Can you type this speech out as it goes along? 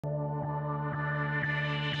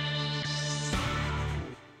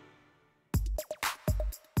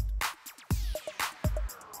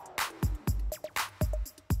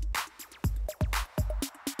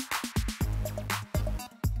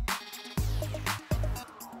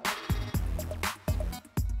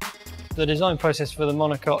The design process for the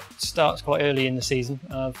Monocoque starts quite early in the season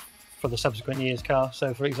for the subsequent year's car.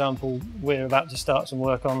 So for example, we're about to start some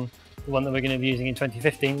work on the one that we're going to be using in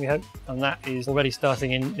 2015, we hope, and that is already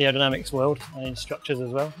starting in the aerodynamics world and in structures as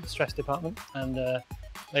well, the stress department, and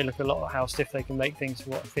they look a lot at how stiff they can make things for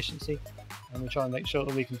what efficiency, and we try and make sure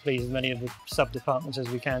that we can please as many of the sub-departments as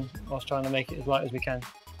we can whilst trying to make it as light as we can.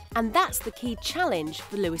 And that's the key challenge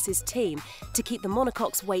for Lewis's team, to keep the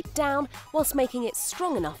Monocoque's weight down whilst making it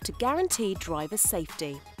strong enough to guarantee driver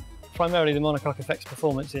safety. Primarily the Monocoque affects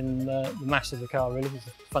performance in the mass of the car, really. It's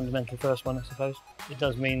the fundamental first one, I suppose. It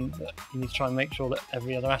does mean that you need to try and make sure that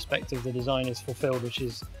every other aspect of the design is fulfilled, which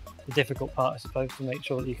is the difficult part, I suppose, to make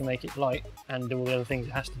sure that you can make it light and do all the other things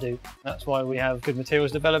it has to do. That's why we have good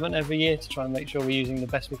materials development every year, to try and make sure we're using the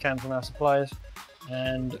best we can from our suppliers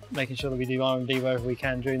and making sure that we do R&D wherever we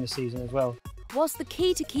can during the season as well. Whilst the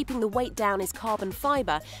key to keeping the weight down is carbon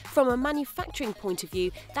fibre, from a manufacturing point of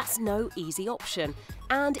view, that's no easy option,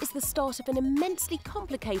 and is the start of an immensely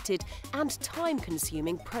complicated and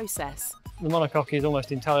time-consuming process. The Monocoque is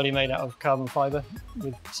almost entirely made out of carbon fibre,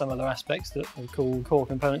 with some other aspects that are called core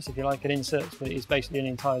components, if you like, and inserts, but it is basically an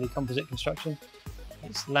entirely composite construction.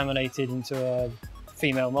 It's laminated into a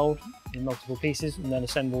female mould in multiple pieces and then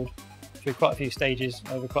assembled through quite a few stages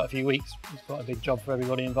over quite a few weeks. It's quite a big job for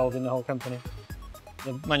everybody involved in the whole company.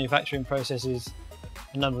 The manufacturing process is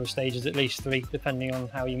a number of stages, at least 3, depending on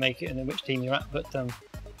how you make it and in which team you're at, but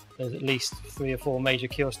there's at least 3 or 4 major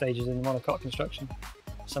cure stages in the Monocoque construction,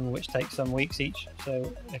 some of which take some weeks each,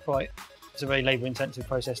 so it's a very labour intensive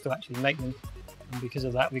process to actually make them, and because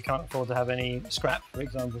of that we can't afford to have any scrap, for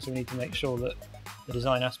example, so we need to make sure that the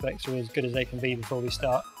design aspects are as good as they can be before we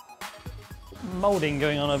start. Moulding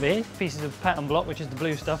going on over here, pieces of pattern block, which is the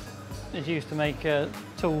blue stuff, is used to make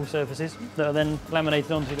tool surfaces that are then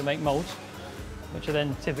laminated onto to make moulds, which are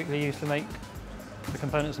then typically used to make the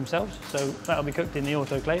components themselves, so that'll be cooked in the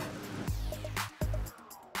autoclave.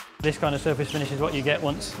 This kind of surface finish is what you get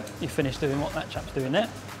once you've finished doing what that chap's doing there,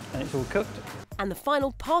 and it's all cooked. And the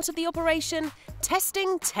final part of the operation,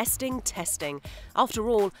 testing, testing, testing. After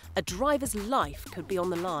all, a driver's life could be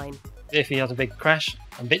on the line. If he has a big crash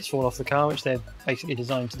and bits fall off the car, which they're basically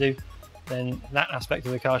designed to do, then that aspect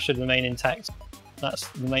of the car should remain intact. That's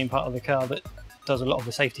the main part of the car that does a lot of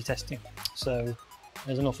the safety testing. So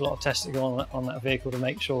there's an awful lot of tests that go on that vehicle to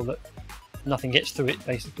make sure that nothing gets through it,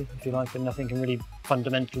 basically, if you like, and nothing can really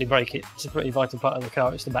fundamentally break it. It's a pretty vital part of the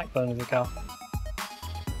car, it's the backbone of the car.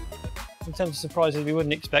 In terms of surprises we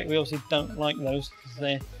wouldn't expect, we obviously don't like those, because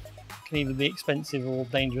they can either be expensive or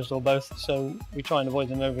dangerous or both, so we try and avoid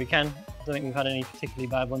them wherever we can. I don't think we've had any particularly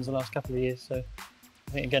bad ones the last couple of years, so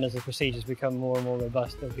I think again as the procedures become more and more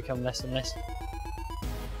robust, they'll become less and less.